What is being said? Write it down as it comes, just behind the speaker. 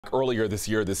Earlier this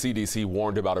year, the CDC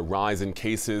warned about a rise in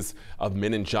cases of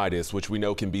meningitis, which we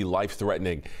know can be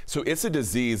life-threatening. So it's a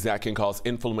disease that can cause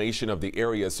inflammation of the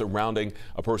areas surrounding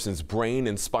a person's brain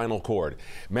and spinal cord.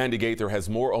 Mandy Gaither has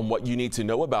more on what you need to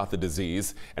know about the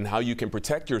disease and how you can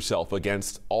protect yourself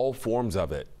against all forms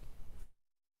of it.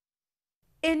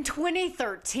 In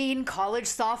 2013, college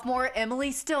sophomore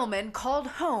Emily Stillman called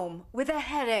home with a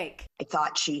headache. I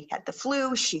thought she had the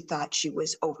flu. She thought she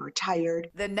was overtired.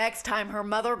 The next time her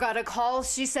mother got a call,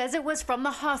 she says it was from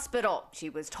the hospital. She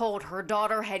was told her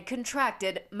daughter had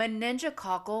contracted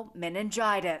meningococcal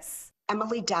meningitis.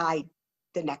 Emily died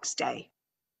the next day.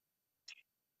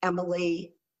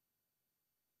 Emily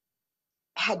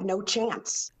had no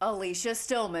chance. Alicia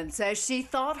Stillman says she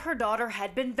thought her daughter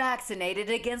had been vaccinated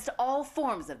against all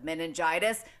forms of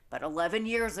meningitis, but 11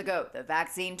 years ago, the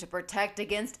vaccine to protect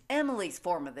against Emily's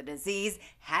form of the disease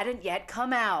hadn't yet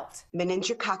come out.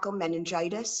 Meningococcal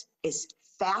meningitis is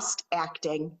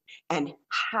fast-acting and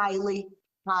highly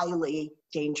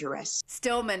dangerous.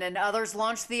 Stillman and others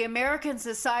launched the American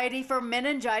Society for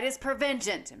Meningitis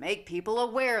Prevention to make people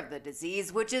aware of the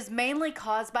disease, which is mainly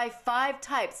caused by 5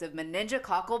 types of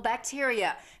meningococcal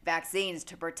bacteria. Vaccines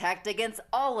to protect against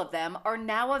all of them are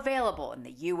now available in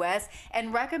the U.S.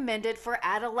 and recommended for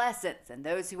adolescents and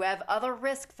those who have other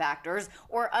risk factors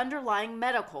or underlying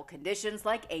medical conditions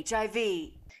like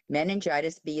HIV.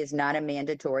 Meningitis B is not a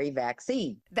mandatory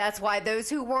vaccine. That's why those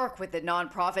who work with the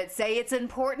nonprofit say it's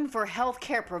important for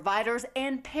healthcare providers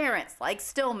and parents like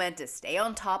Stillman to stay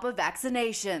on top of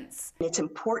vaccinations. It's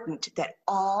important that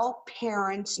all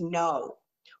parents know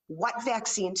what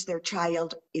vaccines their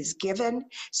child is given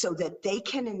so that they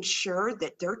can ensure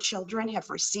that their children have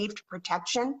received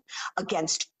protection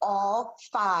against all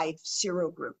 5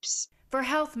 serogroups. For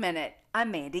Health Minute,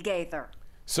 I'm Mandy Gaither.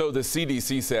 So the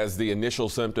CDC says the initial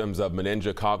symptoms of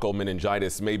meningococcal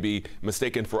meningitis may be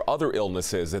mistaken for other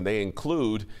illnesses, and they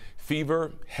include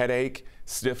fever, headache,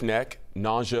 stiff neck,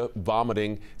 nausea,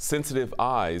 vomiting, sensitive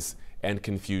eyes, and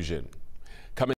confusion.